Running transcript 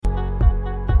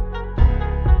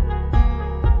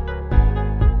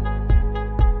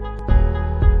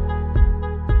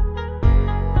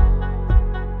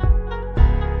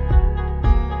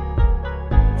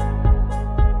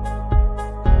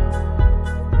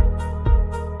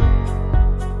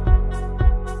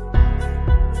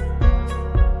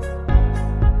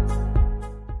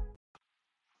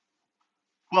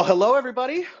Hello,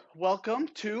 everybody. Welcome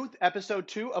to episode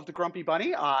 2 of The Grumpy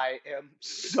Bunny. I am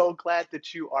so glad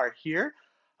that you are here.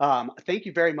 Thank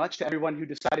you very much to everyone who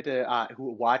decided to,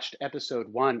 who watched episode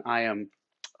 1. I am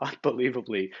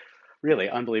unbelievably, really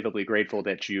unbelievably grateful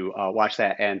that you watched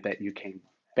that and that you came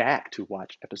back to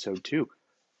watch episode 2.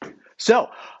 So,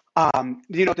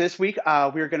 this week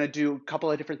we're going to do a couple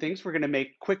of different things. We're going to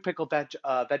make quick pickled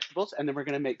vegetables, and then we're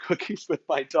going to make cookies with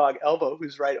my dog Elbow,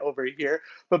 who's right over here.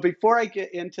 But before I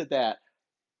get into that,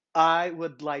 I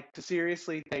would like to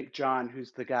seriously thank John,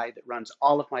 who's the guy that runs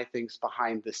all of my things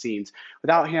behind the scenes.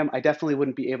 Without him, I definitely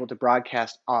wouldn't be able to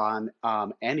broadcast on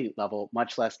any level,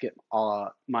 much less get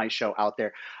my show out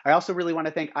there. I also really want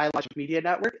to thank iLogic Media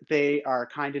Network. They are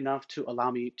kind enough to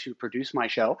allow me to produce my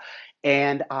show,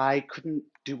 and I couldn't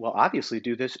obviously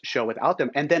do this show without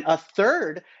them. And then a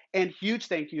third and huge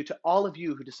thank you to all of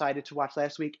you who decided to watch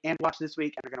last week and watch this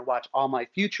week and are going to watch all my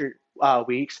future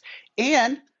weeks,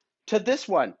 and to this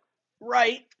one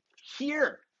right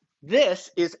here.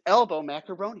 This is Elbow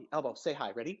Macaroni. Elbow, say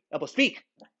hi. Ready? Elbow, speak.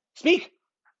 Speak.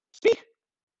 Speak.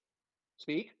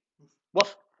 Speak.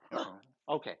 Woof.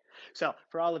 Okay. So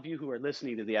for all of you who are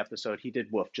listening to the episode, he did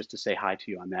woof just to say hi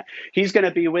to you on that. He's going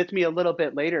to be with me a little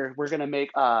bit later. We're going to make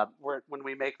when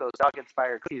we make those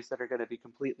dog-inspired cookies that are going to be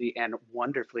completely and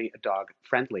wonderfully dog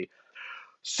friendly.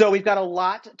 So we've got a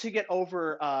lot to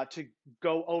to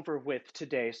go over with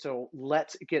today. So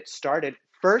let's get started.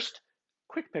 First,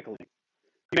 quick pickling.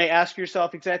 You may ask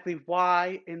yourself exactly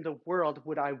why in the world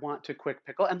would I want to quick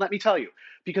pickle? And let me tell you,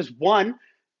 because 1,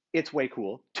 it's way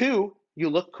cool. 2, you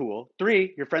look cool.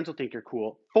 3, your friends will think you're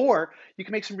cool. 4, you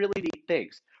can make some really neat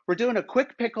things. We're doing a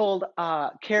quick pickled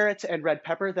carrots and red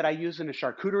pepper that I use in a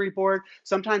charcuterie board.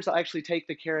 Sometimes I'll actually take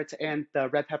the carrots and the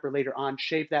red pepper later on,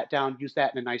 shave that down, use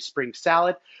that in a nice spring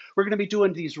salad. We're going to be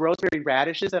doing these rosemary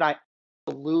radishes that I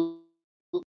absolutely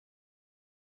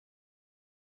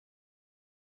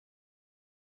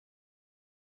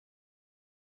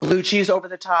blue cheese over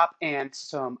the top and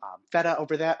some feta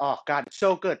over that. Oh God, it's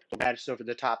so good. Radishes over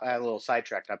the top. I had a little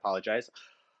sidetracked. I apologize.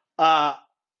 Uh,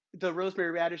 the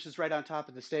rosemary radishes right on top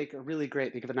of the steak are really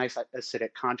great. They give a nice acidic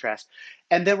contrast.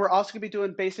 And then we're also going to be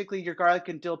doing basically your garlic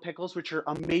and dill pickles, which are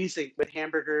amazing with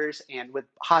hamburgers and with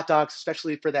hot dogs,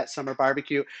 especially for that summer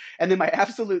barbecue. And then my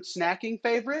absolute snacking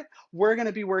favorite, we're going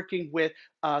to be working with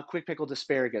quick pickled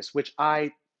asparagus, which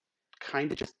I kind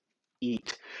of just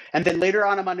eat. And then later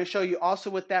on, I'm going to show you also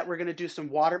with that, we're going to do some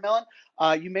watermelon.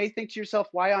 You may think to yourself,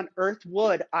 why on earth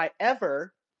would I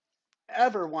ever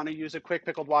want to use a quick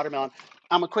pickled watermelon?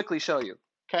 I'm going to quickly show you.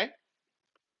 Okay.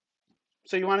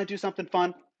 So you want to do something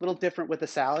fun, a little different with a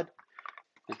salad.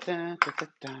 I'm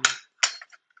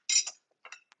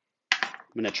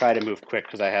going to try to move quick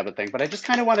because I have a thing, but I just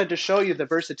kind of wanted to show you the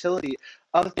versatility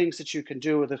of the things that you can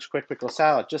do with this quick pickle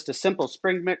salad. Just a simple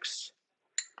spring mix.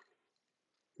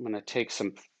 I'm going to take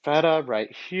some feta right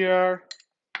here.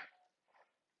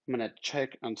 I'm going to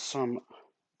check on some of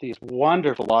these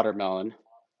wonderful watermelon.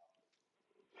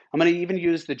 I'm going to even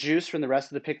use the juice from the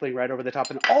rest of the pickling right over the top.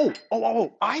 And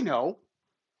I know.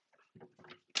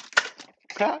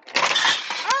 Ah,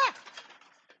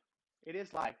 it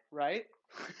is live, right?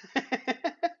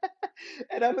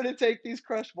 And I'm going to take these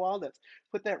crushed walnuts,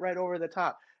 put that right over the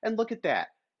top. And look at that.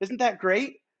 Isn't that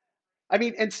great? I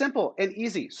mean, and simple and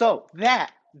easy. So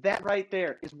that right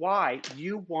there is why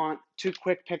you want to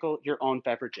quick pickle your own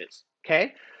beverages.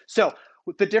 Okay. So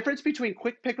the difference between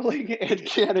quick pickling and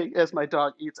canning, as my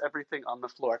dog eats everything on the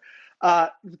floor,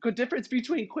 the difference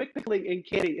between quick pickling and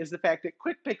canning is the fact that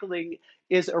quick pickling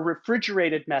is a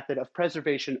refrigerated method of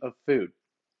preservation of food.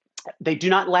 They do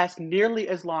not last nearly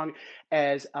as long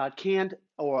as canned,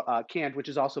 which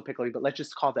is also pickling, but let's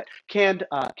just call that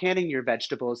canning your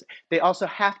vegetables. They also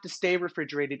have to stay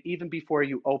refrigerated even before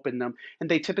you open them, and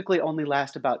they typically only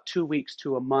last about 2 weeks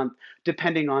to a month,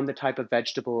 depending on the type of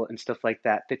vegetable and stuff like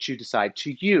that that you decide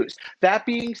to use. That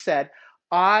being said,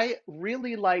 I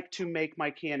really like to make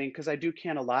my canning, because I do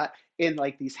can a lot, in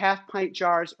like these half pint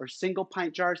jars or single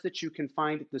pint jars that you can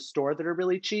find at the store that are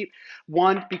really cheap.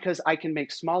 One, because I can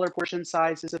make smaller portion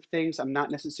sizes of things. I'm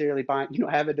not necessarily buying,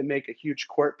 having to make a huge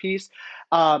quart piece.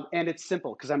 And it's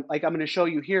simple because I'm going to show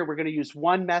you here, we're going to use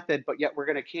one method, but yet we're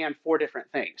going to can 4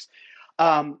 different things.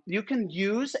 You can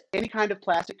use any kind of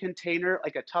plastic container,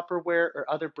 like a Tupperware or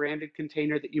other branded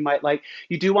container that you might like.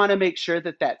 You do want to make sure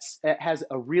that it has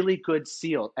a really good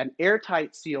seal, an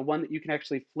airtight seal, one that you can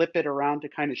actually flip it around to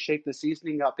kind of shake the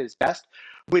seasoning up is best,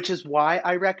 which is why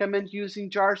I recommend using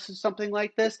jars of something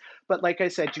like this. But like I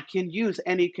said, you can use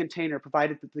any container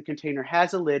provided that the container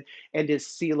has a lid and is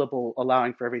sealable,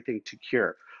 allowing for everything to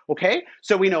cure. Okay,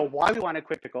 so we know why we want a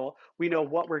quick pickle, we know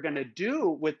what we're going to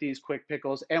do with these quick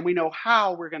pickles, and we know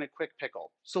how we're going to quick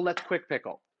pickle. So let's quick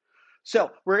pickle.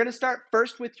 So we're going to start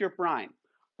first with your brine.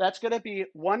 That's going to be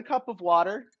 1 cup of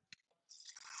water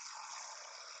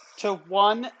to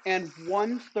 1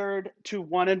 1/3 to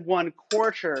 1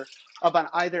 1/4 of an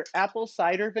either apple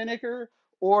cider vinegar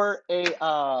or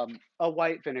a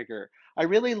white vinegar. I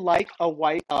really like a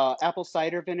white apple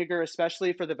cider vinegar,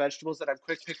 especially for the vegetables that I'm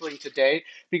quick pickling today,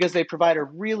 because they provide a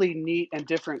really neat and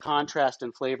different contrast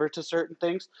and flavor to certain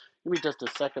things. Give me just a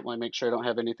second while I make sure I don't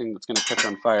have anything that's going to catch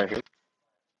on fire here.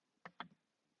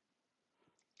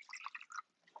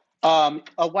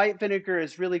 A white vinegar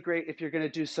is really great if you're going to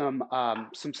do some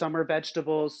summer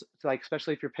vegetables, like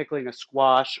especially if you're pickling a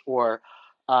squash or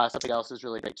something else is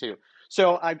really great too.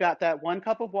 So I've got that 1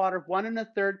 cup of water, 1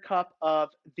 1/3 cup of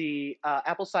the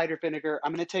apple cider vinegar.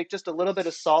 I'm going to take just a little bit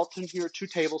of salt in here, 2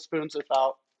 tablespoons,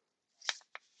 about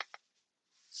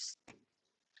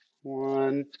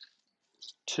 1,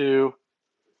 2.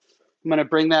 I'm going to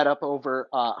bring that up over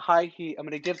high heat. I'm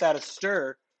going to give that a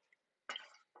stir.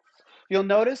 You'll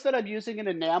notice that I'm using an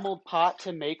enameled pot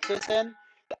to make this in.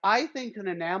 I think an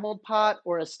enameled pot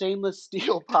or a stainless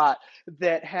steel pot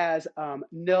that has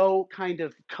no kind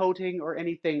of coating or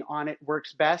anything on it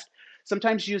works best.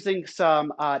 Sometimes using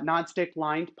some nonstick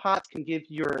lined pots can give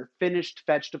your finished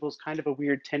vegetables kind of a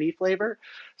weird tinny flavor.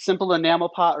 Simple enamel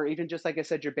pot, or even just like I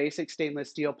said, your basic stainless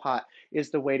steel pot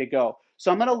is the way to go.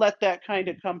 So I'm going to let that kind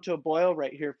of come to a boil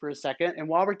right here for a second. And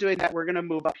while we're doing that, we're going to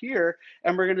move up here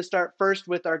and we're going to start first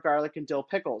with our garlic and dill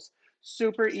pickles.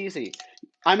 Super easy.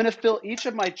 I'm going to fill each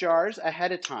of my jars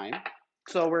ahead of time.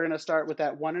 So we're going to start with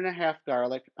that 1 1/2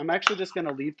 garlic. I'm actually just going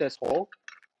to leave this whole.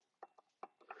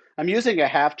 I'm using a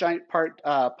half giant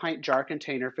pint jar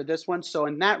container for this one. So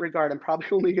in that regard, I'm probably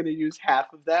only going to use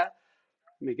half of that.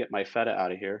 Let me get my feta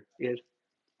out of here. It's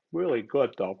really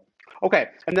good though. Okay,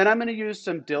 and then I'm going to use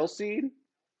some dill seed.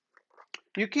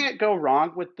 You can't go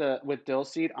wrong with dill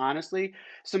seed, honestly.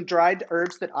 Some dried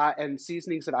herbs that I and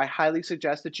seasonings that I highly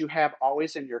suggest that you have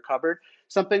always in your cupboard.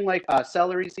 Something like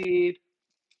celery seed,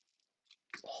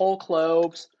 whole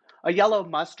cloves, a yellow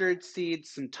mustard seed,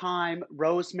 some thyme,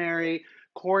 rosemary,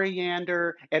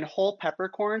 coriander, and whole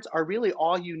peppercorns are really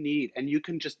all you need. And you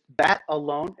can just, that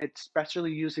alone,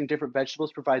 especially using different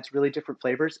vegetables, provides really different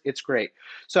flavors. It's great.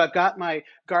 So I've got my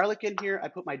garlic in here. I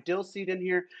put my dill seed in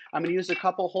here. I'm going to use a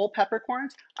couple whole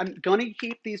peppercorns. I'm going to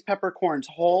keep these peppercorns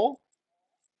whole.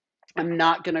 I'm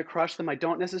not going to crush them. I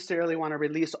don't necessarily want to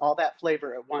release all that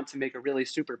flavor at once and make it really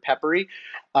super peppery.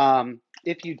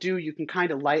 If you do, you can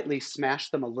kind of lightly smash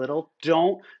them a little.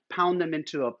 Don't pound them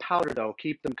into a powder though.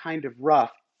 Keep them kind of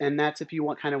rough. And that's if you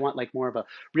want like more of a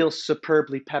real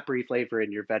superbly peppery flavor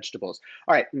in your vegetables.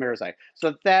 All right, Mirzai.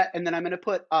 So that, and then I'm going to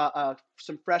put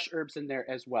some fresh herbs in there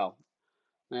as well.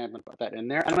 I'm going to put that in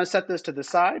there. I'm going to set this to the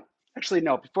side. Actually,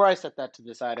 no, before I set that to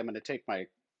the side, I'm going to take my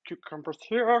cucumbers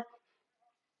here.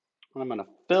 I'm going to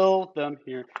fill them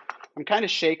here. I'm kind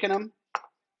of shaking them.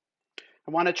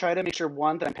 I want to try to make sure,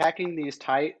 one, that I'm packing these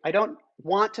tight. I don't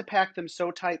want to pack them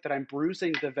so tight that I'm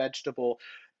bruising the vegetable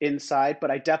inside, but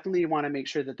I definitely want to make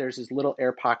sure that there's as little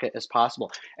air pocket as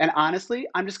possible. And honestly,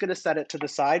 I'm just going to set it to the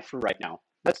side for right now.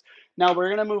 Now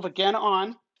we're going to move again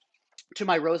on to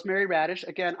my rosemary radish.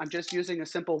 Again, I'm just using a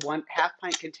simple 1/2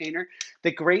 pint container.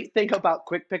 The great thing about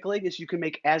quick pickling is you can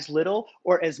make as little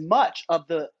or as much of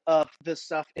the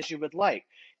stuff as you would like.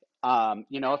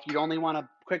 If you only want to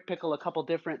quick pickle a couple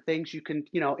different things, you can,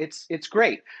 it's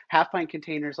great. Half pint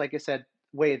containers, like I said,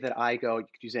 way that I go, you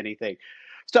could use anything.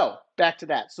 So back to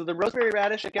that. So the rosemary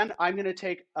radish, again, I'm going to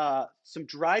take some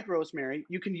dried rosemary.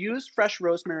 You can use fresh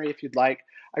rosemary if you'd like.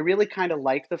 I really kind of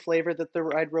like the flavor that the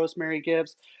dried rosemary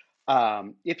gives.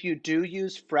 If you do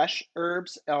use fresh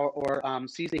herbs or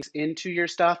seasonings into your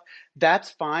stuff,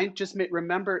 that's fine. Just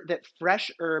remember that fresh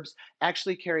herbs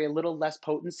actually carry a little less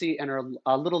potency and are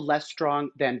a little less strong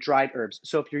than dried herbs.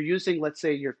 So if you're using, let's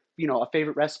say, a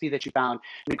favorite recipe that you found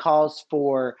and it calls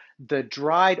for the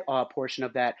dried portion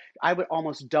of that, I would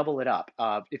almost double it up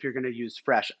if you're going to use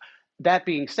fresh. That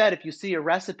being said, if you see a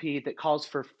recipe that calls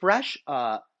for fresh,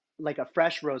 like a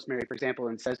fresh rosemary, for example,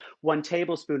 and says 1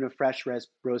 tablespoon of fresh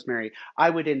rosemary, I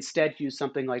would instead use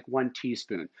something like 1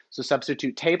 teaspoon. So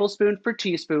substitute tablespoon for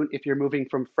teaspoon if you're moving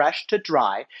from fresh to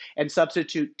dry, and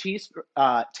substitute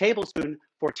tablespoon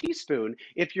for teaspoon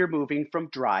if you're moving from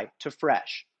dry to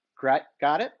fresh. Correct?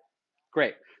 Got it?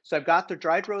 Great. So I've got the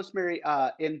dried rosemary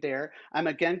in there. I'm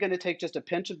again going to take just a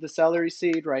pinch of the celery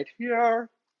seed right here,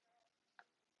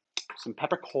 some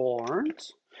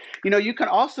peppercorns. You can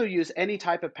also use any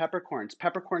type of peppercorns.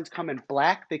 Peppercorns come in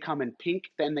black, they come in pink,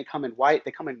 then they come in white,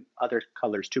 they come in other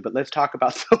colors too, but let's talk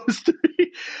about those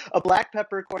three. A black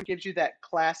peppercorn gives you that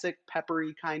classic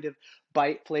peppery kind of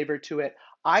bite flavor to it.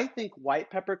 I think white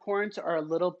peppercorns are a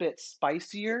little bit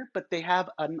spicier, but they have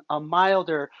a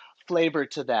milder flavor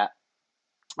to that.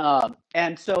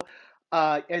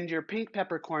 And your pink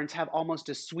peppercorns have almost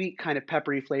a sweet kind of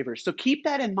peppery flavor. So keep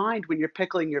that in mind when you're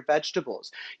pickling your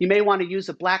vegetables. You may want to use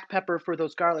a black pepper for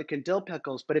those garlic and dill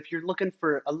pickles, but if you're looking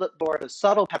for a little more of a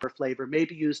subtle pepper flavor,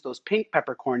 maybe use those pink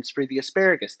peppercorns for the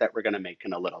asparagus that we're going to make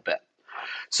in a little bit.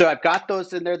 So I've got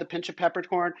those in there, the pinch of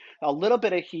peppercorn. A little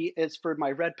bit of heat is for my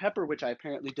red pepper, which I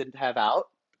apparently didn't have out.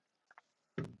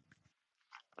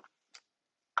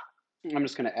 I'm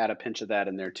just going to add a pinch of that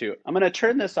in there too. I'm going to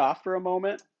turn this off for a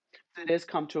moment. It has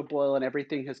come to a boil and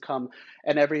everything has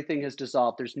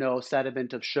dissolved. There's no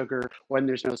sediment of sugar or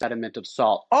there's no sediment of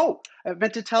salt. Oh, I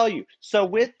meant to tell you. So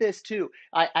with this too,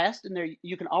 I asked in there,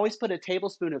 you can always put a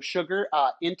tablespoon of sugar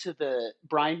into the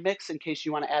brine mix in case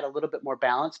you want to add a little bit more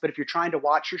balance. But if you're trying to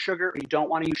watch your sugar or you don't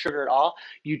want to use sugar at all,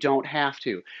 you don't have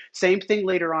to. Same thing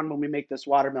later on when we make this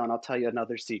watermelon. I'll tell you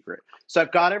another secret. So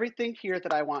I've got everything here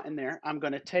that I want in there. I'm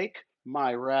going to take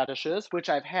my radishes, which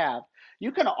I have.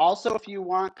 You can also, if you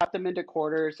want, cut them into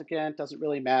quarters. Again, it doesn't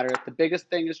really matter. The biggest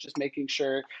thing is just making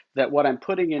sure that what I'm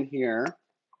putting in here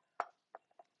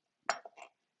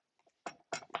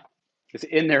is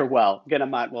in there well. Again,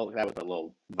 well, that was a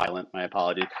little violent. My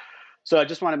apologies. So I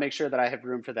just want to make sure that I have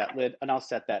room for that lid, and I'll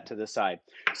set that to the side.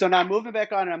 So now moving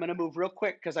back on, and I'm going to move real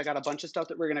quick because I got a bunch of stuff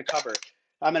that we're going to cover.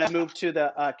 I'm going to move to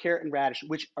the carrot and radish,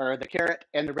 which are the carrot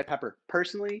and the red pepper.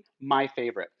 Personally, my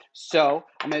favorite. So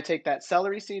I'm going to take that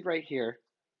celery seed right here,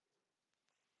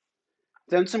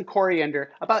 then some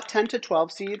coriander, about 10 to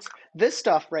 12 seeds. This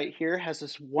stuff right here has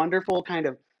this wonderful kind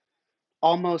of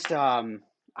almost, I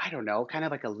don't know, kind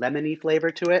of like a lemony flavor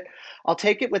to it. I'll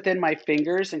take it within my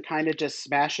fingers and kind of just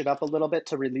smash it up a little bit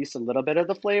to release a little bit of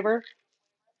the flavor.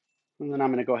 And then I'm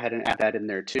going to go ahead and add that in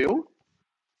there too.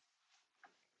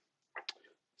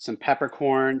 Some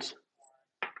peppercorns.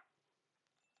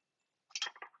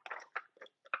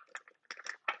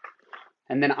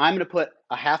 And then I'm going to put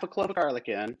a half a clove of garlic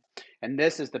in. And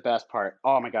this is the best part.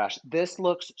 Oh my gosh, this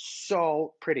looks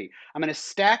so pretty. I'm going to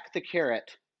stack the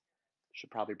carrot. Should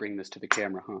probably bring this to the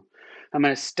camera, huh? I'm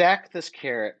going to stack this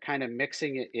carrot, kind of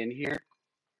mixing it in here.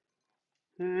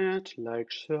 Like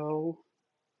so.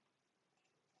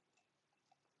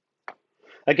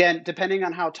 Again, depending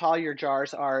on how tall your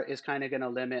jars are is kind of going to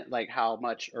limit like how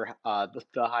much or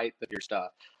the height of your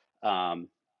stuff.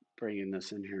 Bringing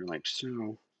this in here like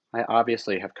so. I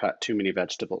obviously have cut too many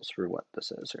vegetables for what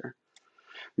this is here.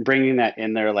 Bringing that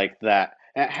in there like that.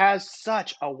 And it has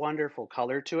such a wonderful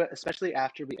color to it, especially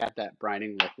after we add that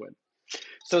brining liquid.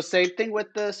 So same thing with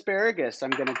the asparagus.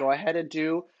 I'm going to go ahead and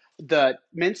do the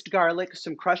minced garlic,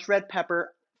 some crushed red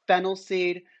pepper, fennel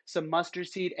seed, some mustard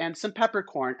seed, and some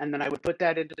peppercorn, and then I would put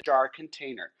that into the jar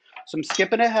container. So I'm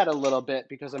skipping ahead a little bit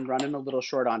because I'm running a little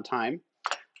short on time.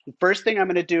 The first thing I'm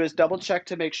going to do is double check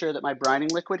to make sure that my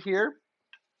brining liquid here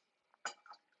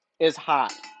is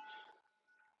hot.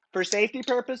 For safety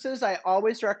purposes, I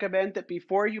always recommend that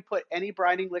before you put any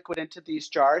brining liquid into these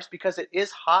jars, because it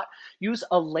is hot, use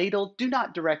a ladle. Do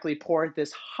not directly pour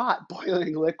this hot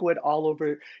boiling liquid all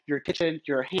over your kitchen,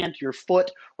 your hand, your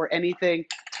foot, or anything.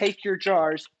 Take your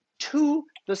jars to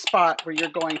the spot where you're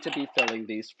going to be filling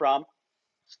these from.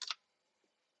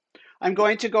 I'm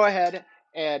going to go ahead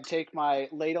and take my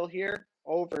ladle here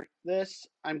over this.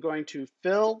 I'm going to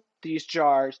fill these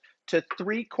jars to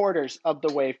 3/4 of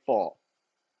the way full.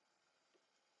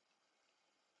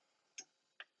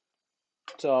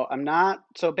 So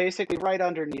basically right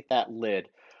underneath that lid.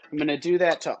 I'm going to do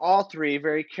that to all three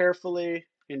very carefully,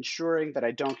 ensuring that I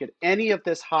don't get any of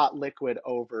this hot liquid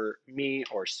over me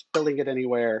or spilling it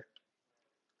anywhere.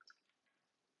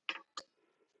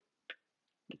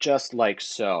 Just like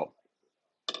so.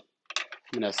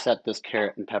 I'm going to set this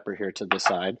carrot and pepper here to the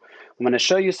side. I'm going to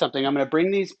show you something. I'm going to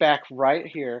bring these back right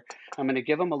here. I'm going to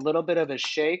give them a little bit of a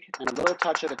shake and a little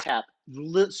touch of a tap.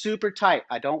 Super tight.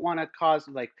 I don't want to cause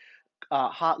like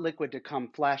hot liquid to come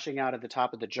flashing out of the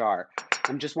top of the jar.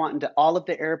 I'm just wanting all of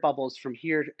the air bubbles from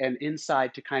here and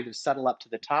inside to kind of settle up to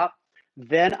the top.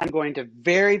 Then I'm going to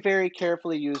very, very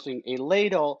carefully using a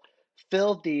ladle,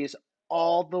 fill these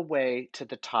all the way to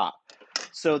the top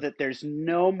so that there's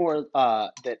no more,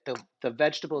 that the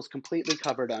vegetable is completely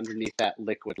covered underneath that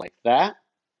liquid like that.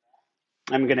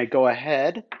 I'm going to go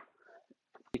ahead,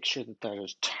 make sure that that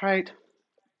is tight.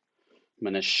 I'm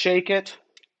going to shake it.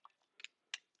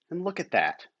 And look at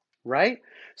that, right?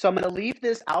 So I'm going to leave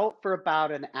this out for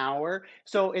about an hour.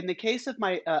 So in the case of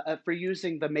my for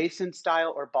using the mason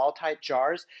style or ball type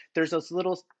jars, there's those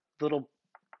little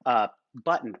uh,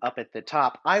 button up at the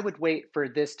top. I would wait for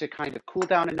this to kind of cool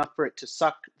down enough for it to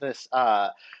suck this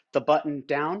the button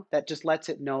down. That just lets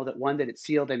it know that one, that it's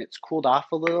sealed and it's cooled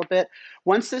off a little bit.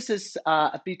 Once this is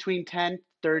between 10,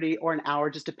 30, or an hour,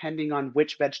 just depending on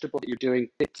which vegetable that you're doing,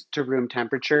 it's to room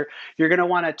temperature, you're going to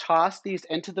want to toss these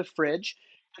into the fridge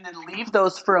and then leave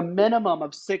those for a minimum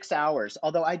of 6 hours.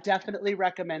 Although I definitely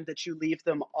recommend that you leave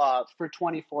them for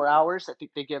 24 hours. I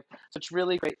think they give such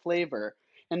really great flavor.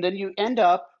 And then you end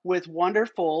up with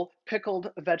wonderful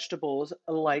pickled vegetables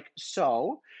like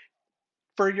so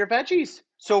for your veggies.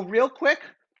 So real quick,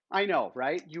 I know,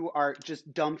 right? You are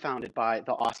just dumbfounded by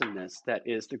the awesomeness that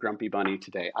is the Grumpy Bunny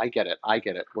today. I get it. I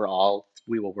get it.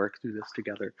 We will work through this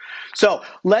together. So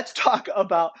let's talk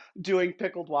about doing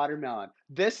pickled watermelon.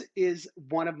 This is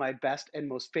one of my best and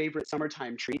most favorite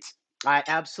summertime treats. I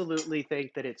absolutely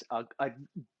think that it's a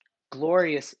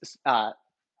glorious uh,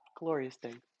 glorious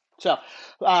thing. So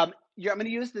I'm going to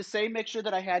use the same mixture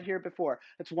that I had here before.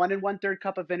 It's 1 1/3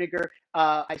 cup of vinegar.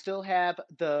 I still have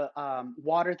the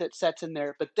water that sets in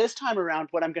there, but this time around,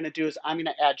 what I'm going to do is I'm going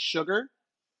to add sugar,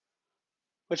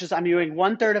 which is I'm using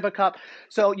 1/3 of a cup.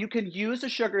 So you can use a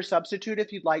sugar substitute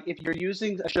if you'd like. If you're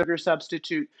using a sugar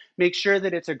substitute, make sure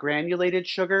that it's a granulated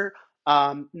sugar,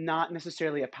 not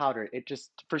necessarily a powder. It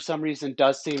just, for some reason,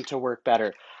 does seem to work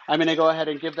better. I'm going to go ahead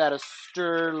and give that a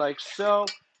stir like so.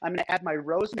 I'm going to add my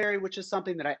rosemary, which is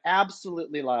something that I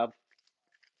absolutely love,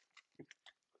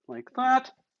 like that.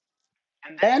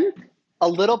 And then a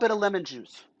little bit of lemon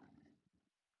juice,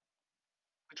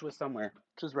 which was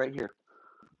right here,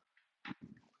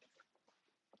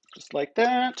 just like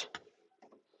that.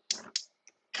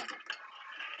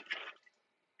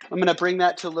 I'm going to bring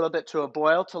that to a little bit to a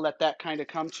boil to let that kind of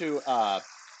come to,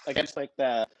 against like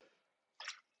a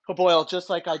boil,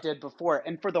 just like I did before.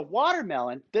 And for the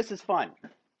watermelon, this is fun.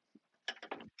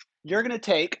 You're going to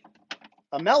take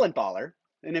a melon baller,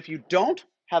 and if you don't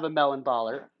have a melon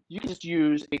baller, you can just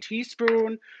use a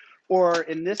teaspoon, or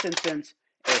in this instance,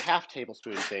 a half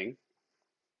tablespoon thing.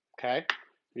 Okay,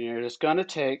 and you're just going to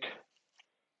take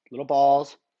little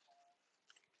balls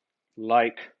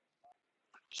like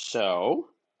so.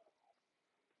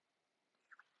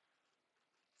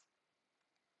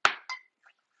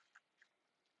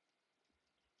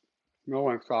 No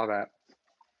one saw that.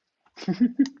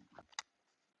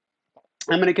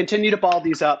 I'm going to continue to ball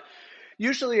these up.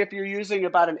 Usually, if you're using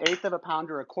about 1/8 of a pound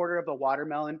or 1/4 of a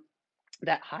watermelon,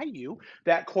 that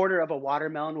quarter of a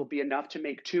watermelon will be enough to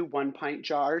make two 1 pint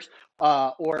jars,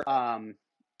 or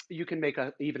you can make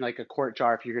even like a quart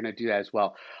jar if you're going to do that as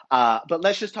well. But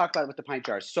let's just talk about it with the pint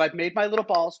jars. So I've made my little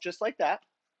balls just like that.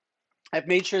 I've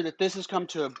made sure that this has come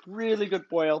to a really good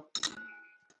boil.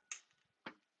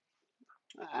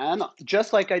 And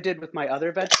just like I did with my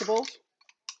other vegetables,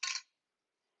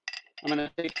 I'm going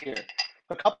to take here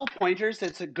a couple pointers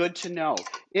that's good to know.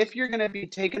 If you're going to be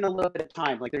taking a little bit of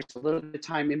time, like there's a little bit of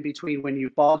time in between when you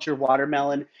balled your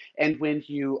watermelon and when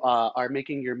you are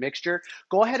making your mixture,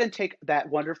 go ahead and take that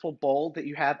wonderful bowl that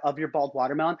you have of your balled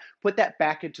watermelon, put that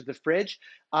back into the fridge.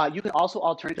 You can also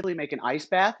alternatively make an ice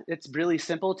bath. It's really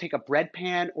simple. Take a bread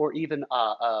pan or even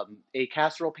a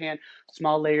casserole pan,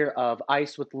 small layer of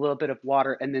ice with a little bit of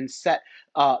water, and then set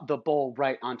the bowl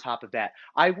right on top of that.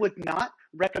 I would not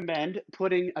recommend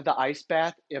putting the ice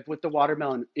bath with the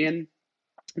watermelon in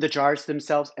the jars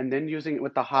themselves and then using it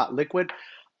with the hot liquid.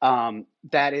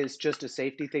 That is just a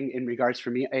safety thing in regards for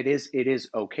me. It is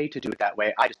okay to do it that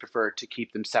way. I just prefer to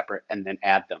keep them separate and then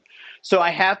add them. So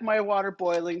I have my water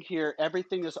boiling here.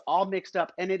 Everything is all mixed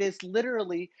up, and it is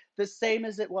literally the same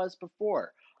as it was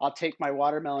before. I'll take my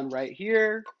watermelon right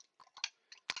here.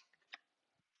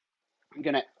 I'm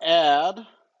gonna add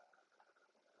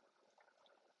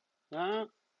that.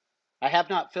 I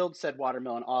have not filled said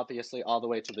watermelon, obviously, all the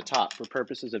way to the top for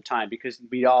purposes of time, because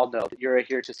we all know that you're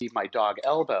here to see my dog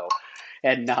Elbow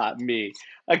and not me.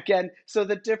 Again, so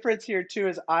the difference here, too,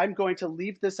 is I'm going to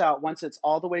leave this out once it's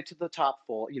all the way to the top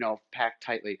full, packed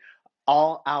tightly,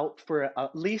 all out for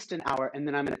at least an hour. And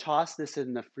then I'm going to toss this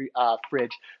in the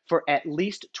fridge for at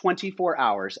least 24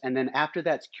 hours. And then after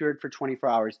that's cured for 24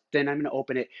 hours, then I'm going to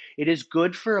open it. It is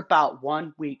good for about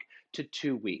 1 week to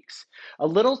 2 weeks. A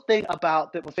little thing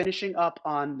about that, we're finishing up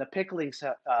on the pickling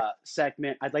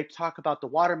segment. I'd like to talk about the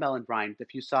watermelon rind.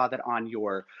 If you saw that on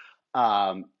your,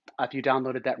 if you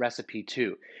downloaded that recipe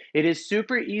too, it is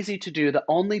super easy to do. The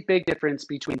only big difference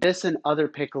between this and other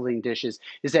pickling dishes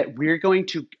is that we're going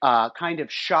to kind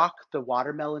of shock the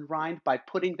watermelon rind by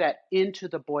putting that into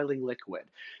the boiling liquid.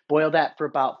 Boil that for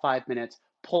about 5 minutes.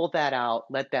 pull that out,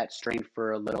 let that strain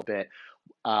for a little bit,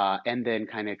 and then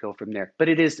kind of go from there. But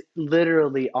it is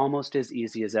literally almost as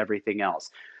easy as everything else.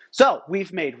 So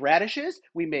we've made radishes,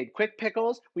 we made quick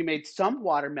pickles, we made some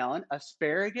watermelon,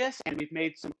 asparagus, and we've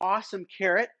made some awesome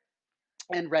carrot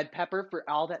and red pepper for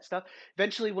all that stuff.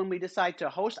 Eventually, when we decide to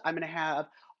host, I'm going to have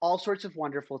all sorts of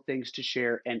wonderful things to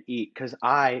share and eat because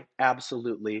I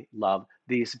absolutely love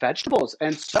these vegetables.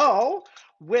 And so,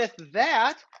 with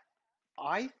that,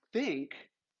 I think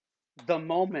the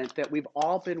moment that we've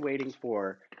all been waiting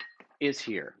for is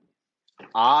here.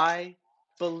 I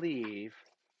believe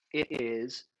it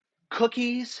is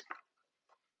cookies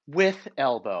with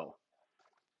Elbow.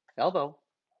 Elbow,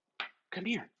 come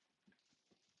here.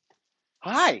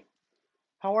 Hi,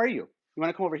 how are you? You want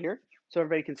to come over here so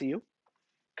everybody can see you?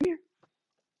 Come here.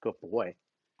 Good boy.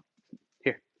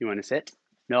 Here, you want to sit?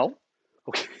 No?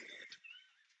 Okay.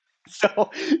 So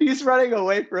he's running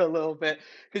away for a little bit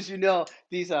because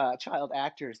these child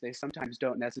actors, they sometimes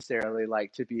don't necessarily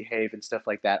like to behave and stuff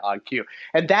like that on cue.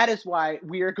 And that is why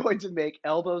we are going to make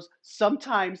Elbo's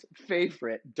sometimes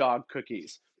favorite dog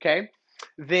cookies. Okay?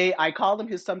 I call them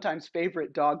his sometimes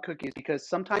favorite dog cookies because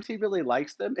sometimes he really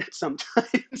likes them and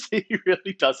sometimes he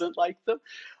really doesn't like them.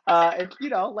 And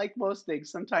like most things,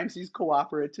 sometimes he's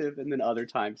cooperative and then other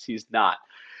times he's not.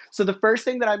 So the first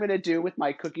thing that I'm going to do with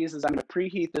my cookies is I'm going to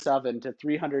preheat this oven to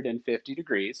 350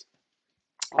 degrees.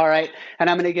 All right, and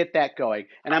I'm going to get that going.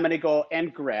 And I'm going to go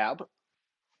and grab.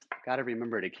 Got to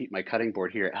remember to keep my cutting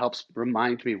board here. It helps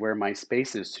remind me where my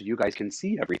space is so you guys can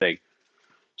see everything.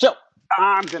 So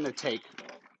I'm going to take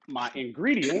my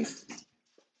ingredients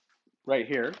right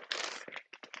here.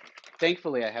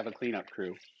 Thankfully, I have a cleanup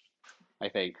crew, I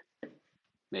think.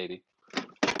 Maybe.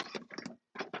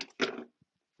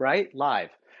 Right? Live.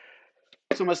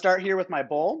 So I'm going to start here with my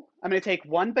bowl. I'm going to take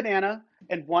one banana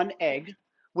and one egg.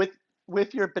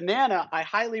 With your banana, I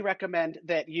highly recommend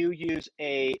that you use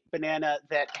a banana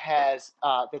that has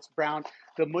that's brown.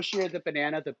 The mushier the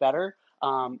banana, the better.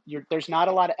 There's not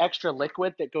a lot of extra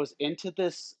liquid that goes into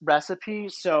this recipe,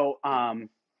 so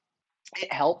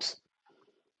it helps.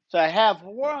 So I have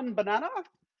one banana.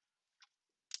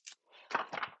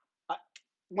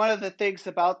 One of the things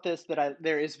about this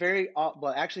there is very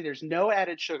well, actually, there's no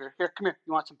added sugar. Here, come here.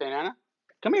 You want some banana?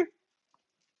 Come here.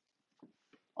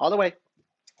 All the way.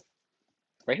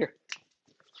 Right here.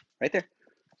 Right there.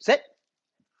 Sit.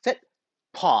 Sit.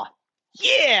 Paw.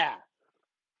 Yeah.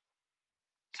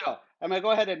 So I'm gonna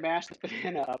go ahead and mash this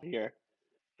banana up here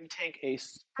and take a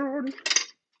spoon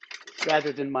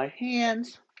rather than my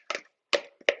hands.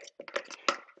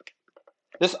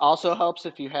 This also helps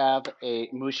if you have a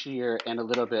mushier and a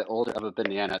little bit older of a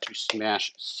banana to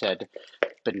smash said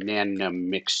banana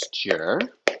mixture.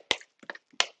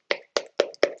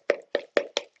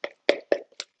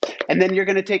 And then you're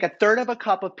going to take a third of a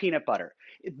cup of peanut butter.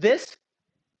 This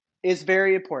is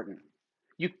very important.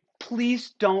 You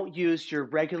please don't use your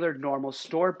regular normal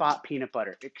store-bought peanut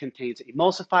butter. It contains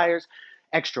emulsifiers,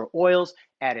 extra oils,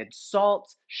 added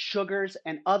salts, sugars,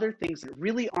 and other things that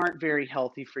really aren't very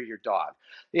healthy for your dog.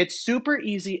 It's super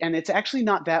easy, and it's actually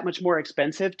not that much more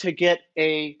expensive to get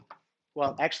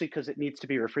well, actually, because it needs to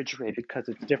be refrigerated because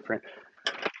it's different.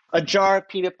 A jar of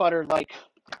peanut butter like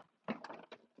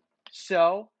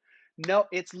so. No,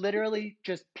 it's literally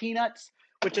just peanuts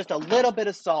with just a little bit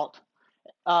of salt.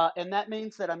 And that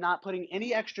means that I'm not putting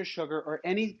any extra sugar or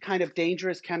any kind of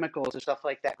dangerous chemicals or stuff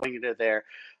like that going into there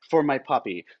for my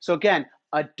puppy. So again,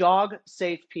 a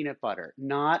dog-safe peanut butter,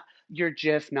 not your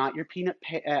Jif, not your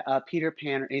Peter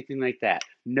Pan or anything like that.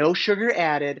 No sugar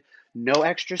added, no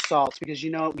extra salts, because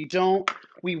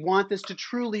we want this to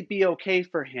truly be okay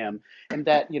for him, and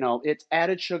that it's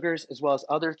added sugars as well as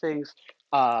other things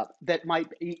that might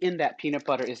be in that peanut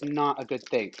butter is not a good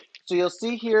thing. So you'll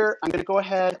see here, I'm going to go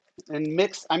ahead and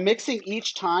mix. I'm mixing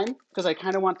each time because I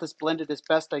kind of want this blended as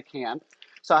best I can.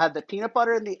 So I have the peanut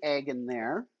butter and the egg in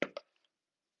there,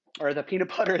 or the peanut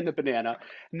butter and the banana,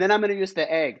 and then I'm going to use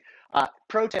the egg.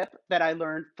 Pro tip that I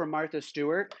learned from Martha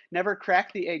Stewart: never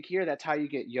crack the egg here. That's how you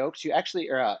get yolks. You actually,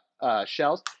 or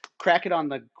shells, crack it on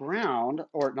the ground,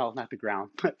 or no, not the ground,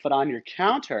 but on your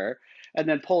counter, and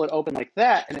then pull it open like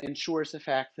that, and it ensures the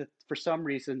fact that for some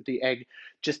reason the egg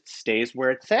just stays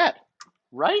where it's at,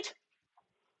 right?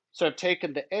 So I've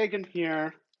taken the egg in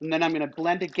here, and then I'm going to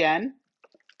blend again.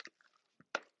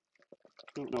 I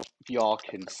don't know if y'all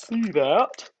can see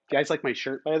that. You guys like my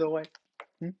shirt, by the way?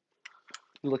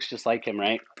 It looks just like him,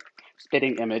 right?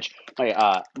 Spitting image.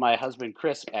 My husband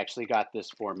Chris actually got this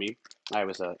for me. I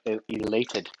was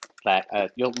elated that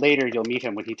later you'll meet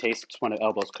him when he tastes one of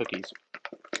Elbo's cookies.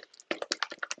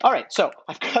 All right, so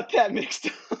I've got that mixed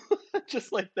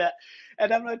just like that.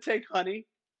 And I'm going to take honey,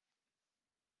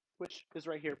 which is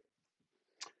right here.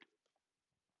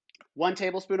 1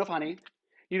 tablespoon of honey.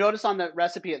 You notice on the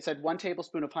recipe it said 1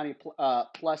 tablespoon of honey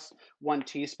plus 1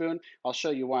 teaspoon. I'll show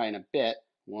you why in a bit.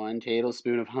 1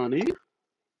 tablespoon of honey.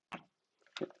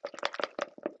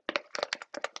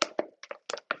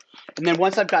 And then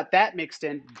once I've got that mixed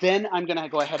in, then I'm going to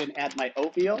go ahead and add my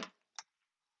oatmeal,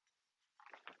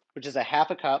 which is a half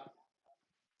a cup.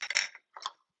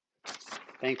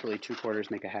 Thankfully, 2/4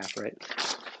 make a half, right?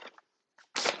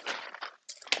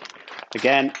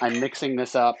 Again, I'm mixing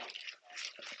this up.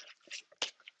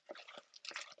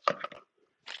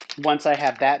 Once I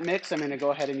have that mix, I'm going to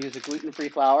go ahead and use a gluten-free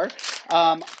flour.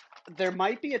 There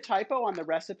might be a typo on the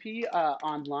recipe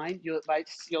online.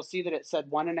 You'll see that it said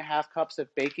 1.5 cups of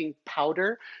baking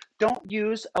powder. Don't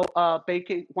use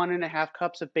baking 1.5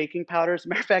 cups of baking powder. As a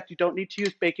matter of fact, you don't need to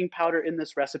use baking powder in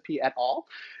this recipe at all.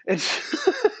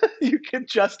 You can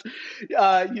just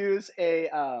use a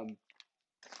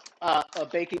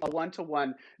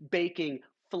 1-to-1 baking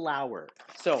flour.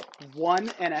 So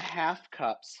 1.5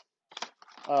 cups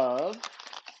of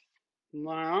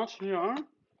that here.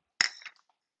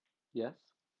 Yes.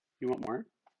 You want more?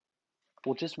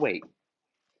 Well, just wait.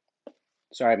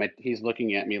 Sorry, he's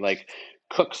looking at me like,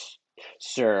 cooks,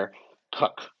 sir,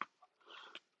 cook.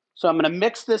 So I'm going to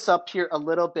mix this up here a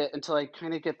little bit until I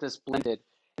kind of get this blended.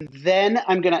 And then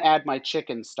I'm going to add my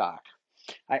chicken stock.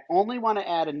 I only want to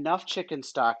add enough chicken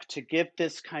stock to give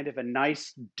this kind of a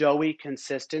nice doughy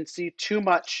consistency. Too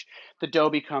much, the dough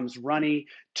becomes runny.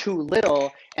 Too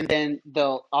little, and then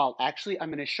I'm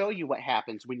going to show you what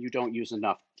happens when you don't use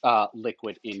enough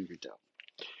liquid in your dough.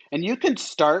 And you can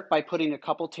start by putting a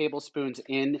couple tablespoons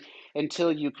in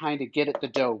until you kind of get the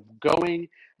dough going,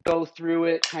 go through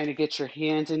it, kind of get your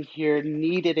hands in here,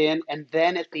 knead it in. And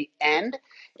then at the end,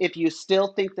 if you still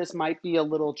think this might be a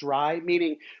little dry,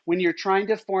 meaning when you're trying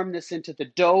to form this into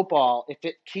the dough ball, if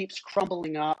it keeps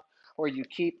crumbling up or you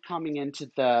keep coming into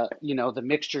the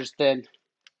mixtures, then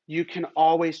you can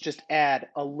always just add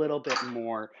a little bit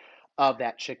more of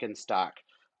that chicken stock.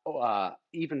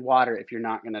 Even water if you're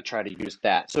not going to try to use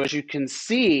that. So as you can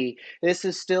see, this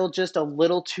is still just a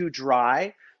little too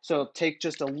dry. So take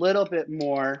just a little bit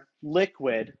more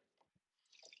liquid.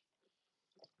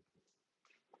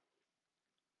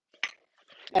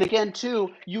 And again, too,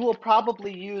 you will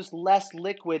probably use less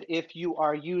liquid if you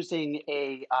are using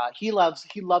he loves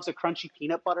a crunchy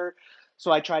peanut butter.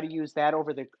 So I try to use that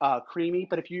over the creamy.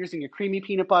 But if you're using a creamy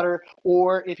peanut butter,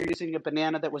 or if you're using a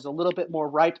banana that was a little bit more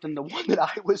ripe than the one that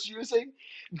I was using,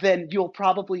 then you'll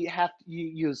probably have to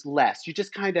use less. You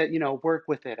just kind of, work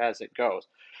with it as it goes.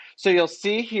 So you'll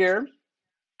see here,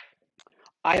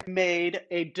 I've made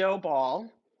a dough ball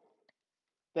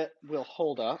that will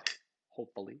hold up,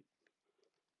 hopefully.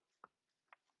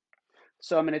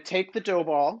 So I'm going to take the dough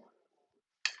ball.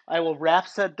 I will wrap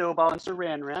said dough ball in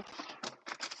saran wrap.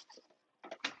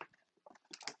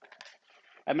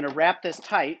 I'm going to wrap this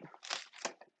tight,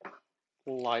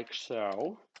 like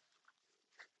so.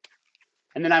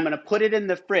 And then I'm going to put it in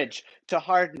the fridge to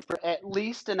harden for at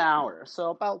least an hour,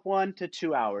 so about 1 to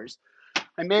 2 hours.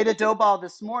 I made a dough ball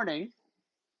this morning,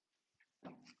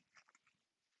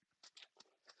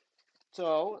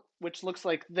 which looks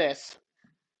like this.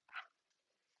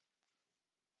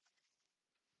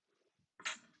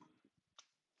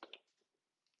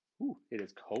 Ooh, it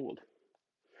is cold.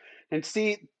 And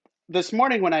see, this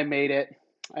morning when I made it,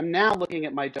 I'm now looking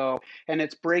at my dough and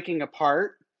it's breaking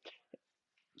apart.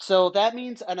 So that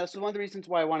means, and that's one of the reasons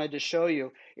why I wanted to show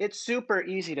you, it's super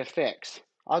easy to fix.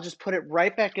 I'll just put it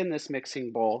right back in this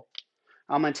mixing bowl.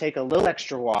 I'm going to take a little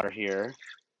extra water here,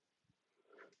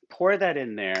 pour that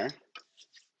in there,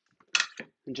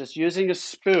 and just using a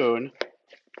spoon,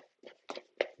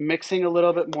 mixing a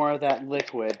little bit more of that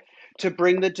liquid to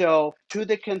bring the dough to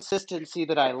the consistency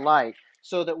that I like,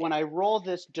 so that when I roll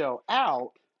this dough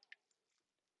out,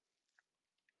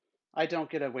 I don't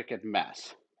get a wicked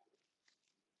mess,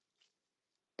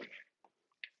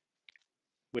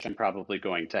 which I'm probably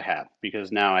going to have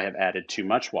because now I have added too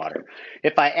much water.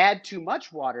 If I add too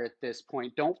much water at this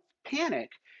point, don't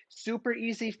panic. Super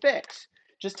easy fix.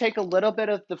 Just take a little bit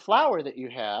of the flour that you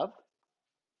have,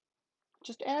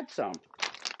 just add some.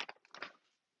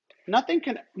 Nothing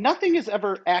is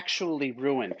ever actually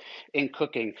ruined in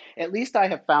cooking. At least I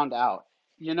have found out.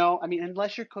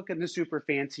 Unless you're cooking the super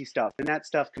fancy stuff, and that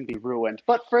stuff can be ruined.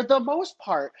 But for the most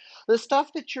part, the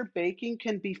stuff that you're baking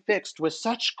can be fixed with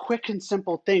such quick and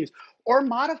simple things, or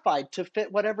modified to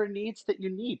fit whatever needs that you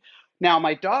need. Now,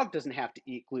 my dog doesn't have to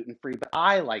eat gluten-free, but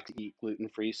I like to eat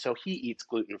gluten-free, so he eats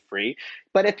gluten-free.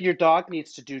 But if your dog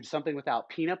needs to do something without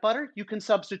peanut butter, you can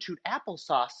substitute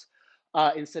applesauce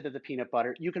instead of the peanut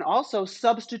butter. You can also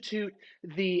substitute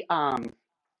the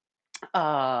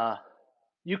uh,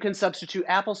 you can substitute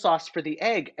applesauce for the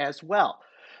egg as well.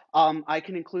 I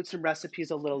can include some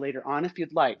recipes a little later on if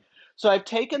you'd like. So I've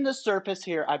taken the surface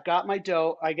here. I've got my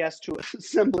dough, I guess, to a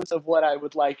semblance of what I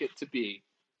would like it to be.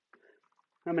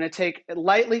 I'm going to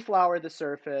lightly flour the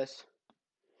surface.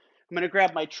 I'm going to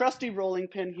grab my trusty rolling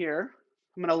pin here.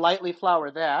 I'm going to lightly flour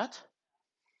that.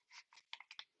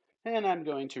 And I'm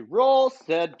going to roll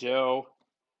the dough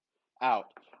out.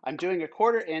 I'm doing a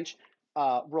 1/4 inch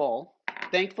roll.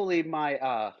 Thankfully,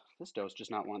 this dough's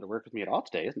just not wanting to work with me at all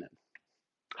today, isn't it?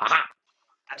 Haha.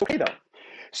 That's okay though.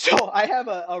 So I have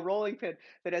a rolling pin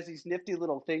that has these nifty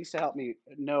little things to help me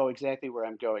know exactly where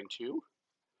I'm going to.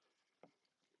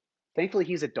 Thankfully,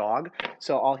 he's a dog,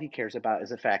 so all he cares about is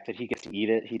the fact that he gets to eat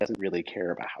it. He doesn't really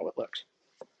care about how it looks.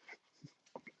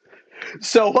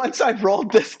 So once I've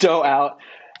rolled this dough out,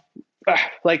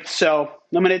 like so,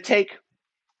 I'm going to take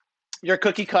your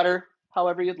cookie cutter,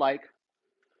 however you'd like.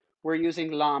 We're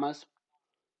using llamas.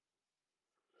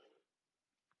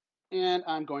 And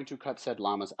I'm going to cut said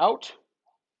llamas out.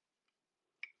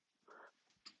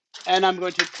 And I'm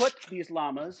going to put these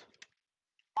llamas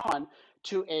on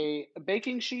to a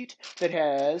baking sheet that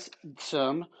has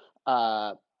some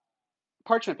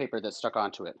parchment paper that's stuck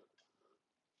onto it.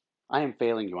 I am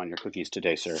failing you on your cookies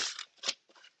today, sir.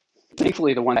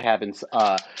 Thankfully, the one I have in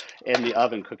the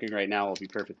oven cooking right now will be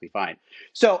perfectly fine.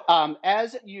 So,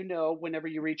 as you know, whenever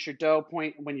you reach your dough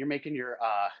point, when you're making your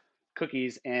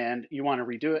cookies and you want to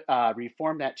redo it,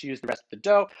 reform that to use the rest of the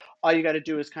dough, all you got to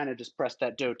do is kind of just press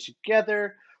that dough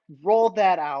together, roll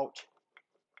that out,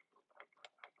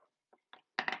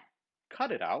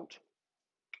 cut it out,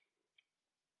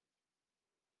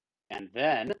 and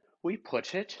then we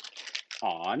put it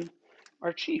on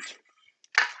our sheet.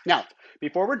 Now,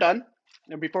 before we're done,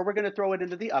 and before we're going to throw it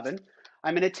into the oven,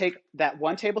 I'm going to take that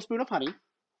 1 tablespoon of honey,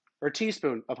 or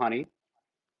teaspoon of honey,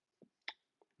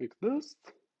 like this,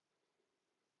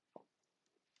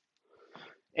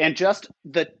 and just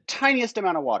the tiniest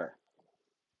amount of water.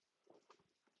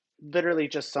 Literally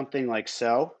just something like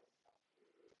so.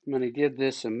 I'm going to give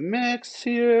this a mix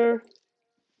here.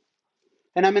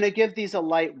 And I'm going to give these a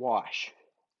light wash,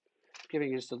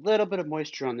 giving just a little bit of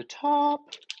moisture on the top.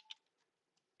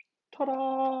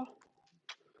 Ta-da!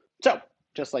 So,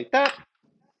 just like that.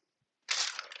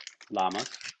 Llamas.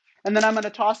 And then I'm going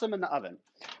to toss them in the oven.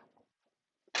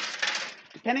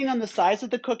 Depending on the size of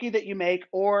the cookie that you make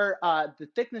or the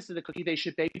thickness of the cookie, they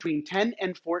should bake between 10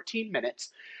 and 14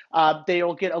 minutes.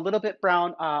 They'll get a little bit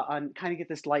brown and kind of get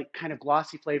this light kind of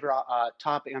glossy flavor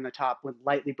topping on the top with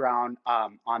lightly brown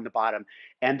on the bottom.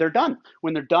 And they're done.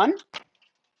 When they're done,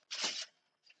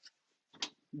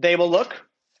 they will look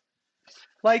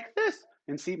like this.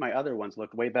 And see, my other ones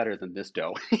look way better than this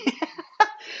dough.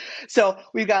 So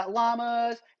we've got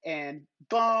llamas and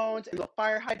bones and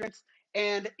fire hydrants.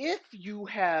 And if you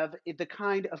have the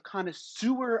kind of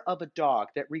connoisseur of a dog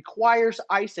that requires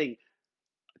icing,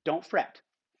 don't fret.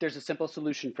 There's a simple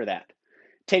solution for that.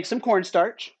 Take some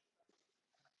cornstarch.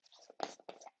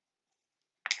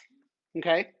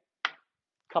 Okay,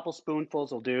 a couple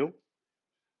spoonfuls will do.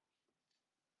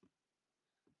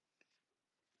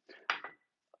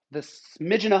 The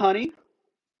smidgen of honey.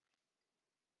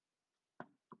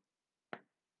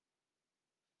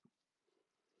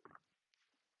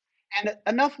 And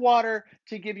enough water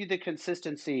to give you the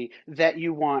consistency that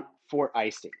you want for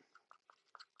icing.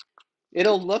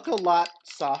 It'll look a lot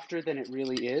softer than it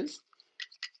really is.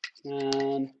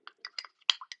 And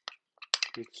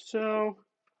like so.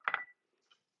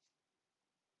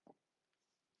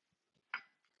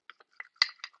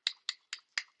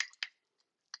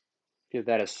 Give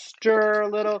that a stir a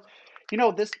little.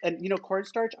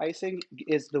 Cornstarch icing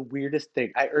is the weirdest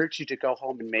thing. I urge you to go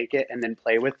home and make it and then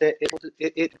play with it.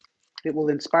 It will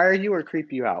inspire you or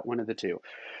creep you out, one of the two.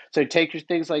 So take your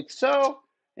things like so,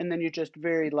 and then you just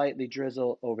very lightly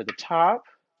drizzle over the top.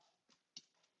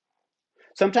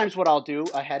 Sometimes what I'll do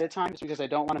ahead of time is because I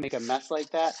don't want to make a mess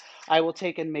like that, I will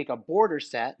take and make a border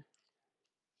set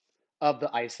of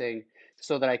the icing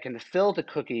so that I can fill the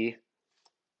cookie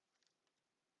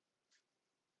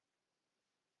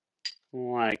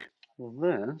like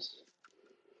this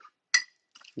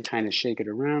and kind of shake it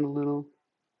around a little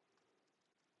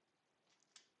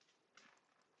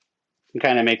and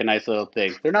kind of make a nice little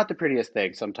thing. They're not the prettiest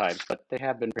thing sometimes, but they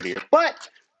have been prettier. But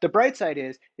the bright side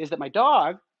is that my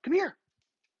dog, come here,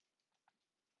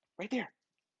 right there.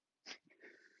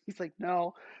 He's like,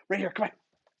 no, right here, come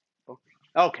on.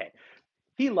 Okay,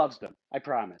 he loves them, I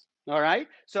promise. All right,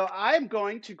 so I'm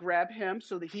going to grab him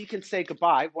so that he can say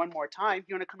goodbye one more time.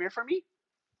 You want to come here for me?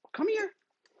 Come here.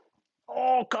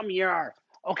 Oh, come here.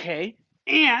 Okay.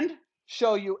 And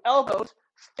show you Elbo's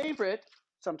favorite,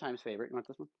 sometimes favorite. You want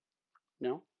this one?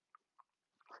 No?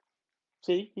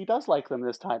 See, he does like them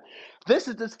this time. This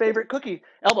is his favorite cookie.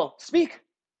 Elbow, speak.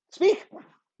 Speak.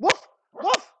 Woof.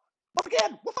 Woof. Woof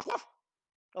again. Woof, woof, woof.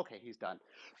 Okay, he's done.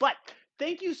 But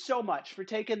thank you so much for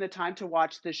taking the time to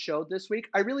watch this show this week.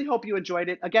 I really hope you enjoyed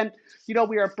it. Again, we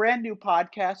are a brand new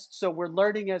podcast, so we're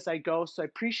learning as I go. So I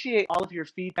appreciate all of your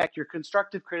feedback, your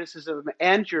constructive criticism,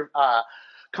 and your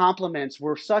compliments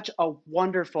were such a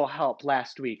wonderful help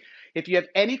last week. If you have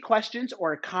any questions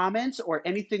or comments or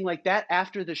anything like that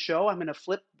after the show, I'm going to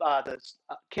flip the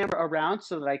camera around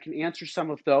so that I can answer some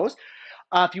of those.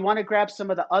 If you want to grab some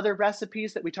of the other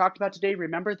recipes that we talked about today,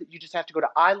 remember that you just have to go to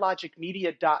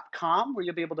ilogicmedia.com where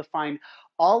you'll be able to find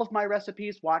all of my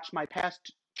recipes, watch my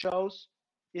past shows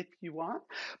if you want.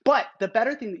 But the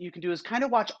better thing that you can do is kind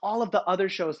of watch all of the other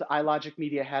shows that iLogic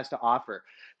Media has to offer.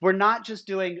 We're not just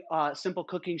doing a simple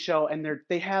cooking show, and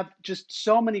they have just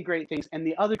so many great things. And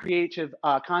the other creative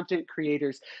content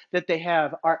creators that they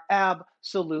have are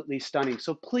absolutely stunning.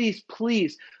 So please,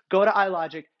 please go to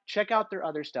iLogic, check out their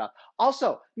other stuff.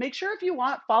 Also, make sure if you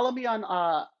want, follow me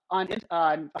on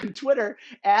Twitter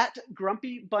at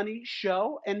Grumpy Bunny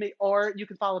Show, or you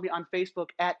can follow me on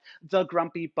Facebook at The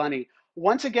Grumpy Bunny.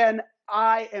 Once again,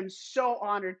 I am so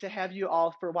honored to have you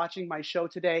all for watching my show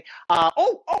today. I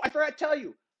forgot to tell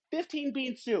you, 15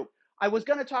 bean soup. I was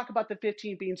going to talk about the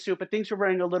 15 bean soup, but things were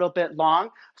running a little bit long.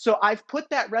 So I've put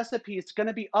that recipe. It's going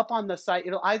to be up on the site.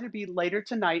 It'll either be later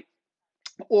tonight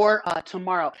or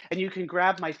tomorrow, and you can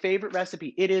grab my favorite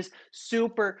recipe. It is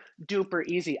super duper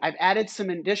easy. I've added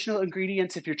some additional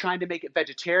ingredients if you're trying to make it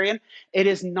vegetarian. It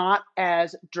is not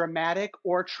as dramatic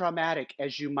or traumatic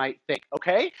as you might think,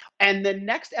 okay? And the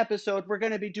next episode, we're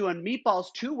going to be doing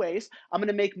meatballs two ways. I'm going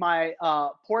to make my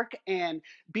pork and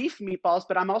beef meatballs,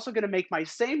 but I'm also going to make my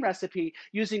same recipe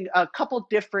using a couple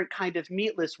different kind of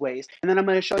meatless ways. And then I'm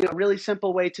going to show you a really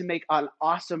simple way to make an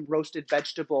awesome roasted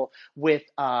vegetable with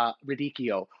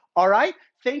radicchio. All right.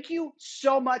 Thank you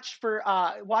so much for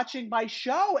watching my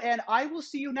show, and I will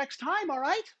see you next time. All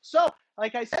right. So,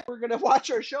 like I said, we're going to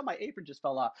watch our show. My apron just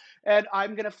fell off. And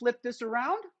I'm going to flip this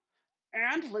around,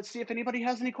 and let's see if anybody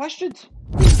has any questions.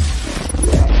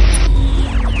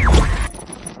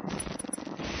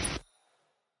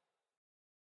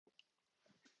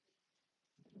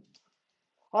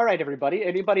 All right, everybody.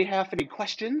 Anybody have any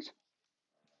questions,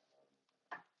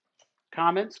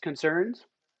 comments, concerns?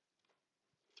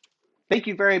 Thank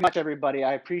you very much, everybody.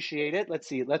 I appreciate it. Let's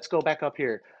see. Let's go back up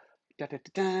here.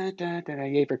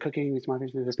 Yay for cooking.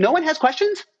 No one has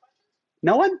questions?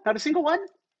 No one? Not a single one?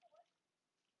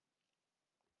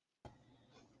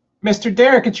 Mr.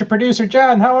 Derek, it's your producer,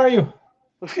 John. How are you?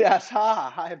 Yes,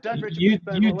 I have done Richard. You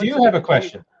What's do have a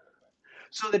question.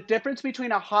 So the difference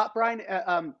between a hot brine,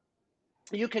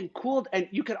 you can cool, and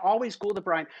you can always cool the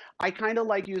brine. I kind of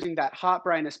like using that hot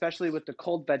brine, especially with the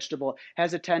cold vegetable,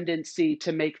 has a tendency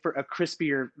to make for a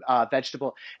crispier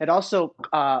vegetable. It also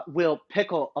will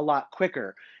pickle a lot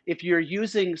quicker. If you're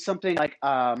using something like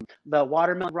the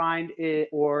watermelon rind,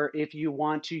 or if you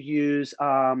want to use,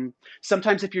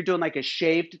 sometimes if you're doing like a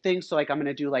shaved thing, so like I'm going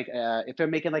to do like, if I'm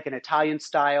making like an Italian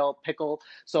style pickle,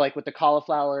 so like with the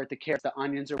cauliflower, the carrots, the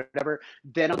onions or whatever,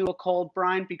 then I'll do a cold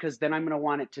brine because then I'm going to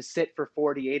want it to sit for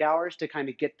 48 hours to kind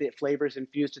of get the flavors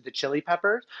infused to the chili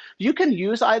peppers. You can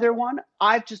use either one.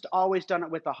 I've just always done it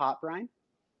with a hot brine.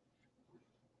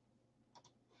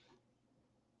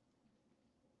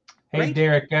 Hey, Great.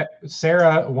 Derek,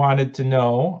 Sarah wanted to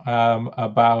know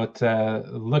about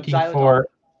looking Xylitol. for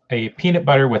a peanut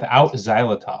butter without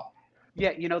xylitol.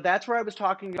 Yeah, that's where I was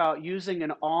talking about using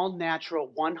an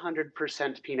all-natural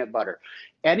 100% peanut butter.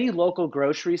 Any local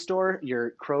grocery store,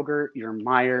 your Kroger, your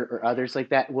Meijer, or others like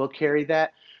that will carry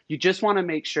that. You just want to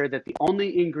make sure that the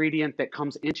only ingredient that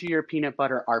comes into your peanut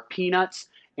butter are peanuts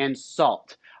and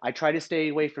salt. I try to stay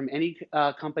away from any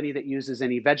company that uses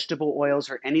any vegetable oils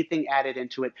or anything added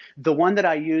into it. The one that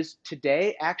I use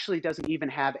today actually doesn't even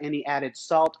have any added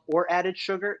salt or added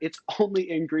sugar. Its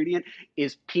only ingredient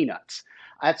is peanuts.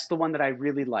 That's the one that I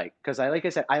really like because like I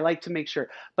said, I like to make sure,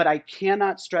 but I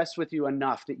cannot stress with you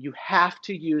enough that you have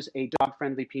to use a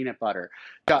dog-friendly peanut butter.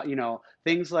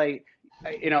 Things like,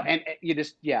 and you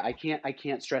just, yeah, I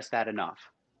can't stress that enough.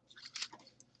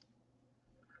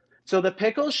 So the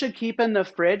pickles should keep in the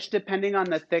fridge, depending on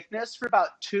the thickness, for about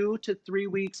 2 to 3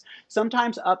 weeks,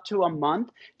 sometimes up to a month.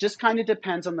 Just kind of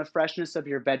depends on the freshness of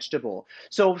your vegetable.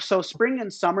 So spring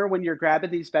and summer, when you're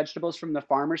grabbing these vegetables from the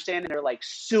farmer stand and they're like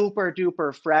super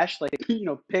duper fresh, like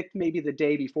picked maybe the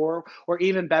day before, or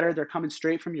even better, they're coming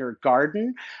straight from your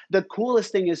garden. The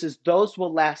coolest thing is those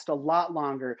will last a lot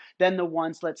longer than the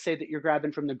ones, let's say, that you're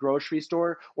grabbing from the grocery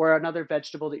store or another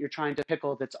vegetable that you're trying to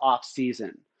pickle that's off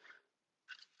season.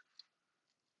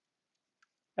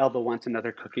 Elbow wants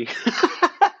another cookie.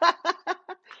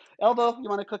 Elbow, you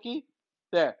want a cookie?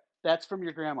 There, that's from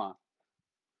your grandma.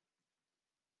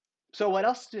 So what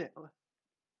else?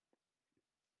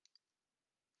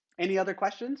 Any other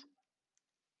questions?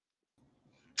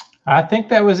 I think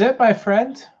that was it, my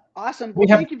friend. Awesome. Well, We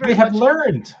have thank you we very have much.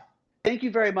 learned. Thank you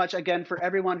very much again for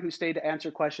everyone who stayed to answer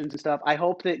questions and stuff. I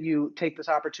hope that you take this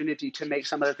opportunity to make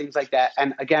some of the things like that.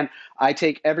 And again, I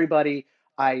take everybody.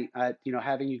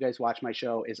 Having you guys watch my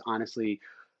show is honestly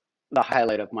the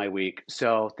highlight of my week.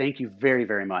 So thank you very,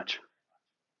 very much.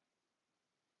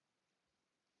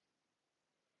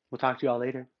 We'll talk to you all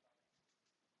later.